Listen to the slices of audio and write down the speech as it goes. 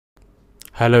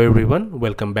Hello everyone,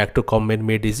 welcome back to Comment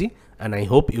Made Easy, and I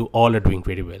hope you all are doing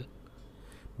very well.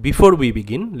 Before we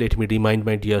begin, let me remind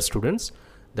my dear students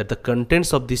that the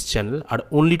contents of this channel are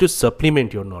only to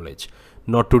supplement your knowledge,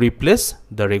 not to replace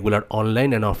the regular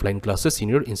online and offline classes in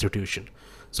your institution.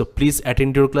 So please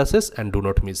attend your classes and do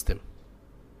not miss them.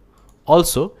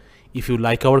 Also, if you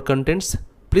like our contents,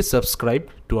 please subscribe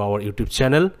to our YouTube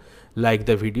channel, like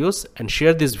the videos and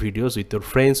share these videos with your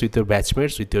friends, with your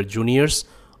batchmates, with your juniors.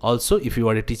 Also, if you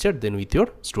are a teacher, then with your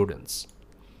students.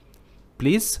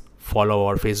 Please follow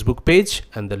our Facebook page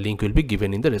and the link will be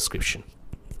given in the description.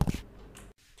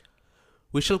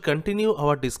 We shall continue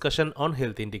our discussion on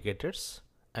health indicators,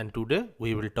 and today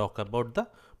we will talk about the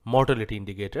mortality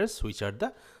indicators, which are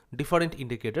the different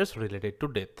indicators related to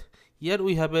death. Here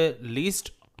we have a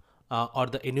list or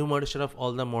the enumeration of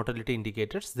all the mortality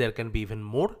indicators. There can be even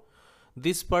more.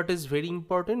 This part is very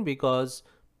important because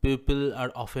people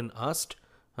are often asked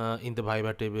in the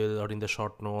Viva table or in the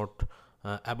short note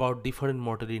about different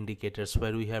mortality indicators,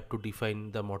 where we have to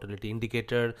define the mortality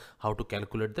indicator, how to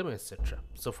calculate them, etc.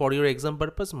 So for your exam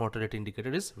purpose, mortality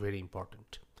indicator is very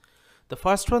important. The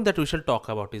first one that we shall talk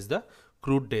about is the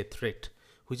crude death rate,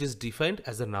 which is defined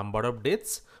as the number of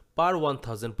deaths per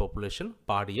 1000 population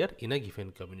per year in a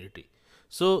given community.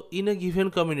 So in a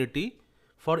given community,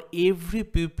 for every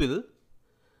pupil,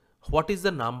 what is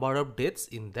the number of deaths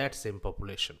in that same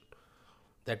population?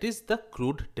 That is the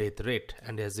crude death rate,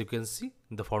 and as you can see,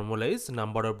 the formula is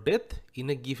number of death in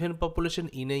a given population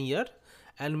in a year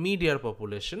and mid-year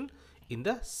population in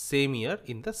the same year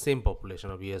in the same population,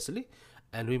 obviously,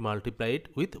 and we multiply it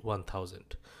with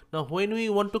 1000. Now when we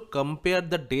want to compare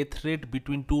the death rate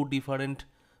between two different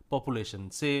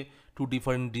populations, say two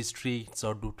different districts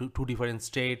or two different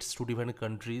states, two different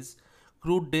countries,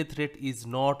 crude death rate is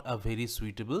not a very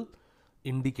suitable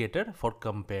indicator for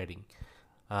comparing.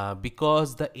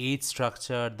 Because the age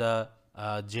structure, the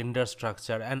gender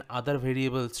structure and other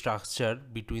variable structure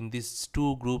between these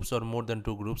two groups or more than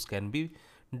two groups can be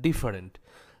different.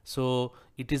 So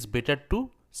it is better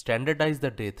to standardize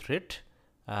the death rate,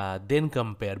 then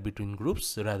compare between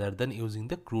groups rather than using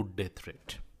the crude death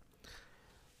rate.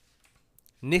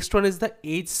 Next one is the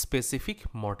age specific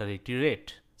mortality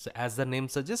rate. So as the name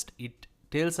suggests, it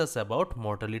tells us about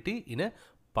mortality in a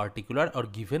particular or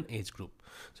given age group.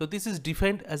 So this is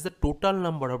defined as the total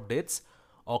number of deaths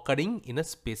occurring in a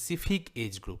specific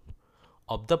age group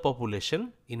of the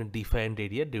population in a defined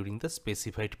area during the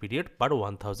specified period per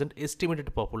 1000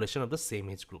 estimated population of the same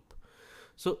age group.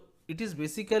 So it is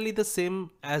basically the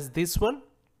same as this one,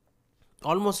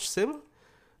 almost same.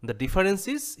 The difference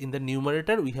is in the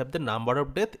numerator we have the number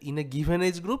of death in a given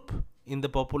age group in the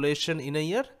population in a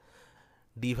year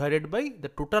divided by the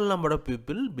total number of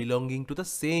people belonging to the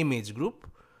same age group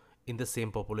in the same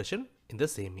population in the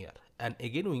same year, and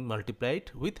again we multiply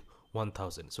it with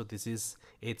 1000. So this is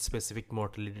age specific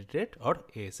mortality rate or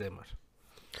ASMR.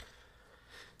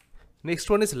 Next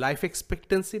one is life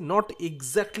expectancy, not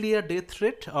exactly a death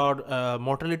rate or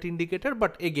mortality indicator,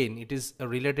 but again it is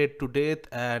related to death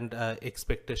and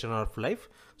expectation of life.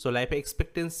 So life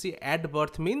expectancy at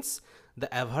birth means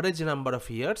the average number of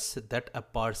years that a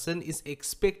person is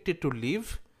expected to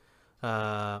live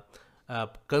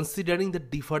considering the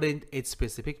different age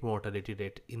specific mortality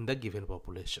rate in the given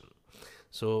population.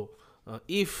 So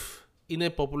if in a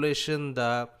population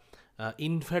the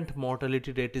infant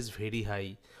mortality rate is very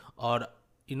high, or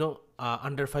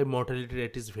under 5 mortality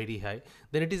rate is very high,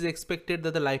 then it is expected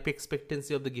that the life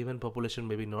expectancy of the given population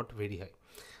may be not very high,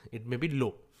 it may be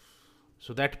low.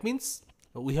 So that means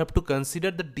we have to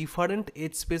consider the different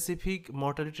age specific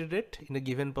mortality rate in a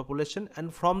given population,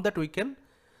 and from that we can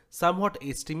somewhat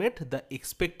estimate the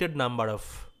expected number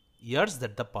of years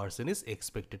that the person is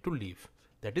expected to live.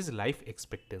 That is life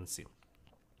expectancy.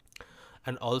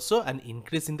 And also an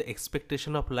increase in the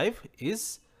expectation of life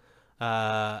is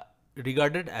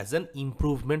regarded as an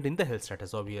improvement in the health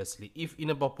status. Obviously, if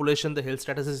in a population the health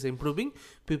status is improving,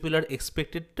 people are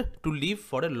expected to live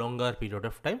for a longer period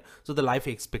of time, so the life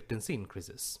expectancy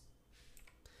increases.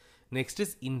 Next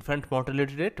is infant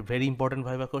mortality rate, very important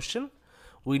Viva question.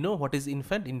 We know what is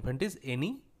infant. Infant is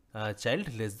any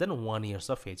child less than 1 year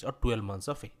of age or 12 months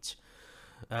of age.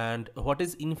 And what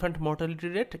is infant mortality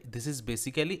rate? This is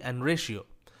basically an ratio.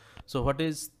 So what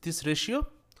is this ratio?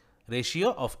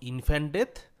 Ratio of infant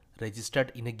death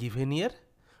registered in a given year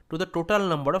to the total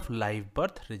number of live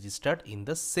birth registered in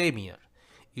the same year,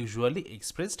 usually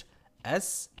expressed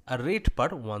as a rate per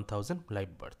 1000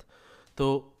 live birth.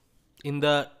 So in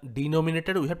the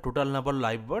denominator we have total number of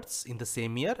live births in the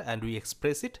same year, and we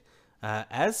express it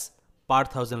as per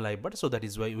 1000 live births. So that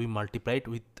is why we multiply it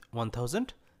with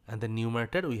 1000 and the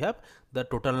numerator we have the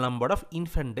total number of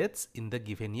infant deaths in the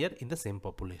given year in the same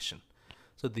population.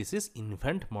 So this is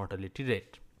infant mortality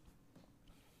rate.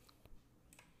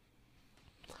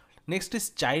 Next is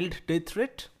child death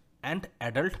rate and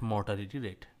adult mortality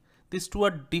rate. These two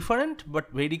are different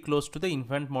but very close to the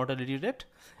infant mortality rate.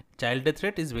 Child death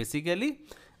rate is basically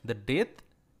the death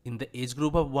in the age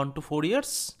group of 1 to 4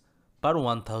 years per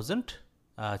 1000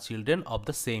 children of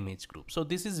the same age group. So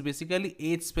this is basically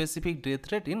age specific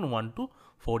death rate in 1 to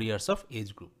 4 years of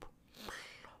age group.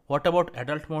 What about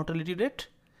adult mortality rate?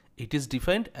 It is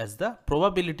defined as the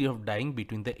probability of dying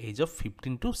between the age of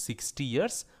 15 to 60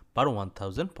 years per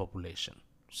 1000 population.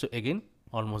 So again,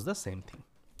 almost the same thing.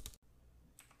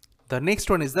 The next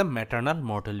one is the maternal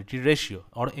mortality ratio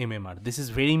or MMR. This is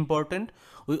very important.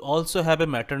 We also have a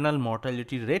maternal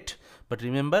mortality rate, but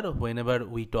remember, whenever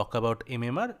we talk about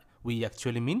MMR, we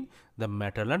actually mean the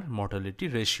maternal mortality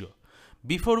ratio.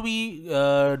 Before we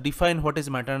define what is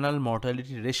maternal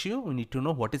mortality ratio, we need to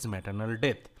know what is maternal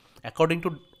death. According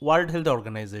to World Health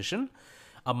Organization,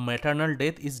 a maternal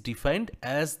death is defined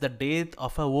as the death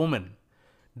of a woman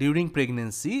during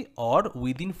pregnancy or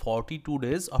within 42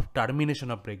 days of termination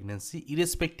of pregnancy,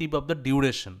 irrespective of the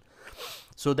duration.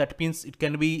 So that means it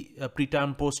can be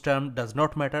preterm, postterm, does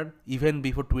not matter, even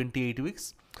before 28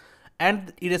 weeks,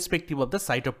 and irrespective of the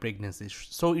site of pregnancy.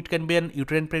 So it can be an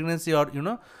uterine pregnancy or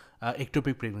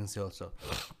ectopic pregnancy also,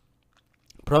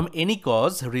 from any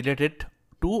cause related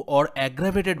to or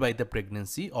aggravated by the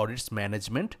pregnancy or its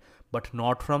management, but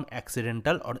not from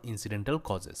accidental or incidental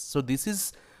causes. So this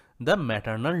is the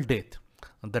maternal death.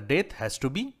 The death has to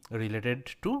be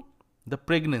related to the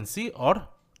pregnancy or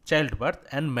childbirth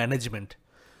and management,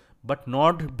 but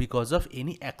not because of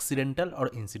any accidental or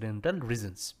incidental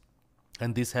reasons.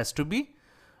 And this has to be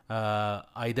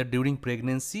either during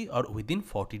pregnancy or within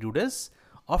 42 days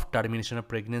of termination of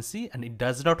pregnancy, and it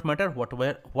does not matter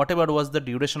whatever was the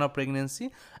duration of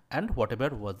pregnancy and whatever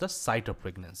was the site of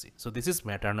pregnancy. So this is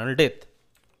maternal death.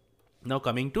 Now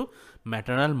coming to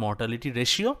maternal mortality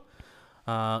ratio.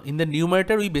 In the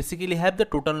numerator, we basically have the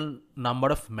total number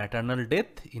of maternal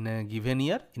death in a given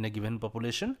year, in a given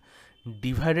population,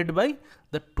 divided by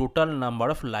the total number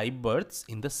of live births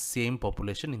in the same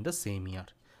population in the same year,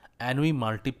 and we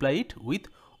multiply it with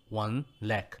 1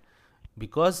 lakh,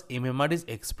 because MMR is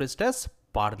expressed as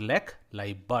per lakh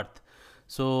live birth.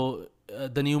 So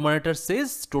the numerator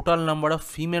says total number of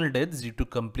female deaths due to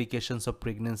complications of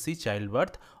pregnancy,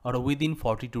 childbirth, or within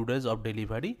 42 days of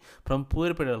delivery from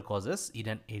puerperal causes in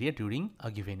an area during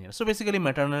a given year. So basically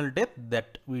maternal death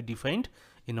that we defined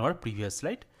in our previous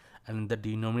slide, and in the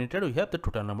denominator we have the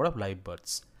total number of live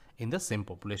births in the same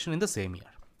population in the same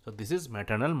year. So this is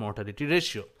maternal mortality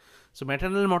ratio. So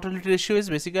maternal mortality ratio is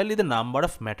basically the number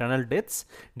of maternal deaths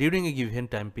during a given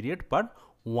time period per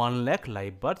 1 lakh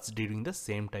live births during the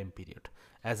same time period.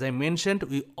 As I mentioned,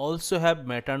 we also have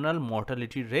maternal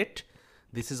mortality rate.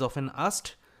 This is often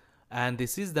asked, and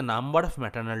this is the number of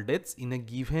maternal deaths in a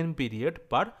given period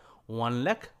per 1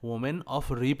 lakh women of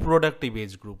reproductive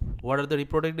age group. What are the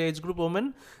reproductive age group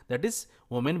women? That is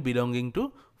women belonging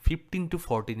to 15 to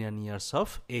 49 years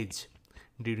of age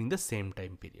during the same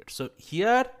time period. So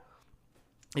here,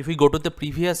 if we go to the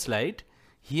previous slide,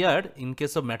 here in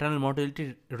case of maternal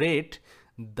mortality rate,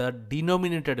 the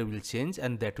denominator will change,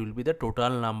 and that will be the total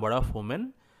number of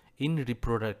women in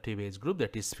reproductive age group,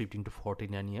 that is 15 to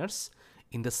 49 years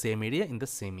in the same area in the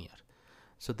same year.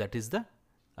 So that is the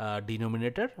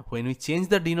denominator. When we change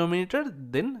the denominator,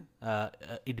 then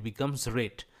it becomes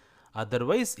rate.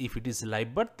 Otherwise, if it is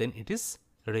live birth, then it is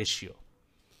ratio.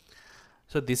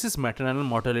 So this is maternal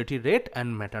mortality rate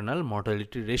and maternal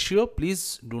mortality ratio.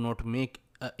 Please do not make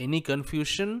any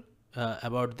confusion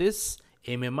about this.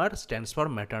 MMR stands for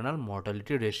maternal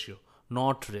mortality ratio,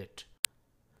 not rate.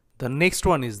 The next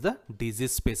one is the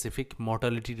disease specific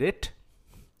mortality rate,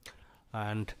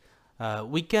 and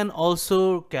we can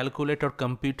also calculate or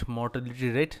compute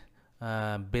mortality rate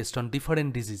based on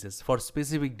different diseases for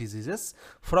specific diseases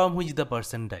from which the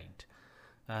person died.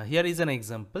 Here is an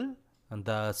example, and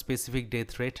the specific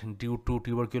death rate due to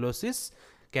tuberculosis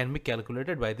can be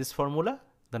calculated by this formula: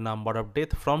 the number of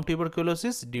death from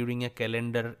tuberculosis during a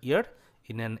calendar year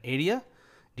in an area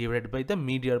divided by the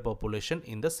mid-year population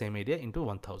in the same area into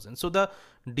 1000. So the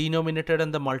denominator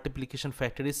and the multiplication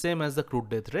factor is same as the crude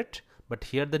death rate, but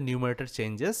here the numerator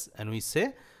changes and we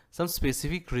say some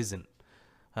specific reason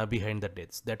behind the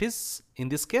deaths. That is, in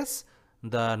this case,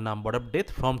 the number of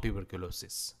death from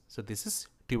tuberculosis. So this is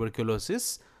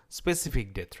tuberculosis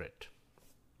specific death rate.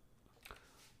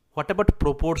 What about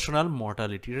proportional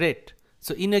mortality rate?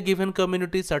 So in a given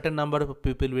community, certain number of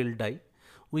people will die.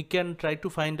 We can try to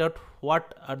find out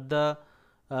what are the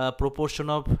proportion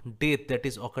of death that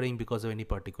is occurring because of any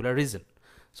particular reason.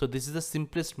 So this is the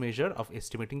simplest measure of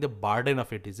estimating the burden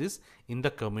of a disease in the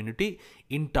community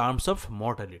in terms of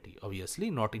mortality, obviously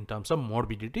not in terms of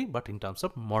morbidity but in terms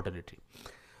of mortality.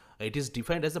 It is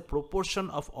defined as a proportion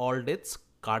of all deaths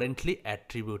currently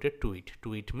attributed to it.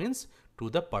 To it means to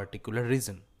the particular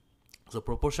reason. So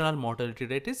proportional mortality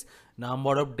rate is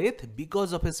number of death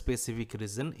because of a specific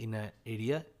reason in a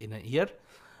area in a year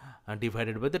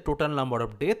divided by the total number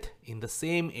of death in the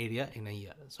same area in a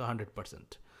year. So 100%.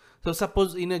 So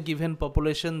suppose in a given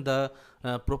population the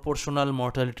proportional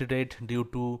mortality rate due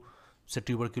to say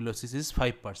tuberculosis is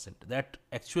 5%. That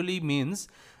actually means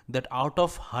that out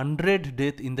of 100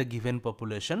 death in the given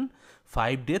population,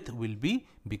 5 death will be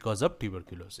because of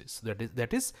tuberculosis.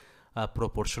 That is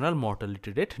proportional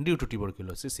mortality rate due to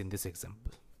tuberculosis in this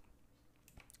example.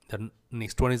 The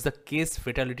next one is the case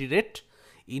fatality rate.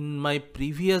 In my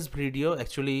previous video,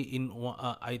 actually in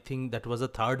I think that was the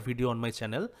third video on my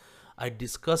channel, I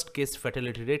discussed case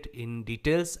fatality rate in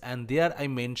details, and there I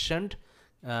mentioned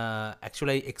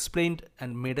actually I explained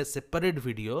and made a separate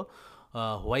video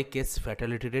why case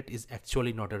fatality rate is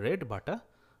actually not a rate but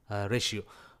a ratio.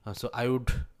 So I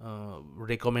would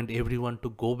recommend everyone to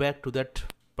go back to that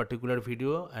particular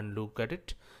video and look at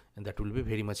it, and that will be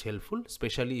very much helpful,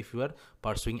 especially if you are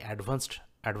pursuing advanced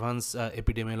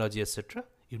epidemiology, etc.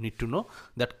 You need to know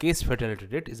that case fatality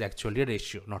rate is actually a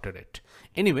ratio, not a rate.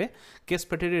 Anyway, case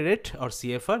fatality rate or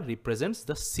CFR represents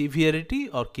the severity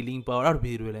or killing power or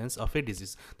virulence of a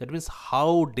disease. That means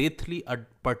how deathly a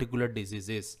particular disease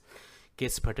is.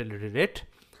 Case fatality rate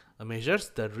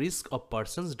measures the risk of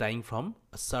persons dying from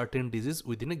a certain disease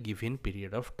within a given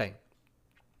period of time,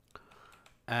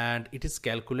 and it is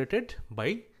calculated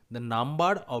by the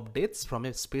number of deaths from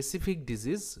a specific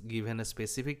disease given a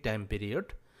specific time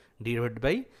period divided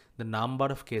by the number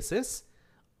of cases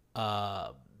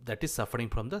that is suffering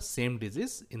from the same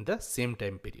disease in the same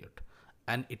time period,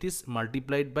 and it is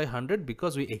multiplied by 100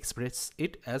 because we express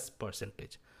it as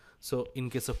percentage. So in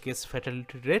case of case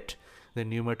fatality rate, the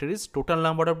numerator is total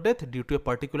number of death due to a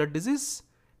particular disease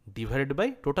divided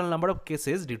by total number of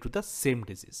cases due to the same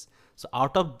disease. So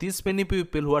out of this many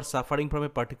people who are suffering from a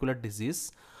particular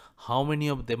disease, how many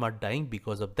of them are dying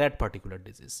because of that particular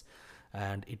disease,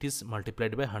 and it is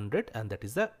multiplied by 100, and that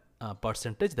is the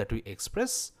percentage that we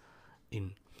express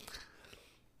in.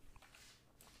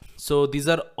 So these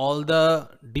are all the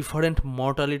different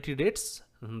mortality rates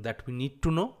that we need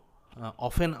to know.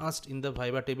 Often asked in the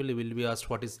Viva table, you will be asked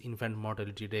what is infant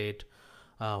mortality rate,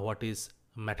 what is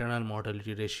maternal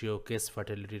mortality ratio, case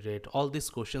fatality rate. All these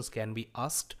questions can be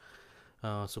asked,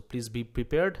 so please be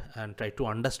prepared and try to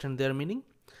understand their meaning.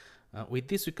 With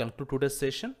this we conclude today's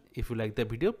session. If you like the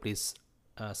video, please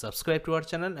subscribe to our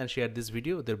channel and share this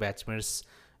video with their batchmates,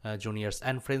 juniors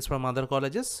and friends from other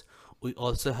colleges. We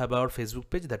also have our Facebook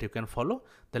page that you can follow.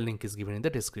 The link is given in the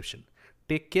description.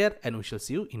 Take care, and we shall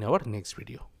see you in our next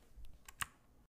video.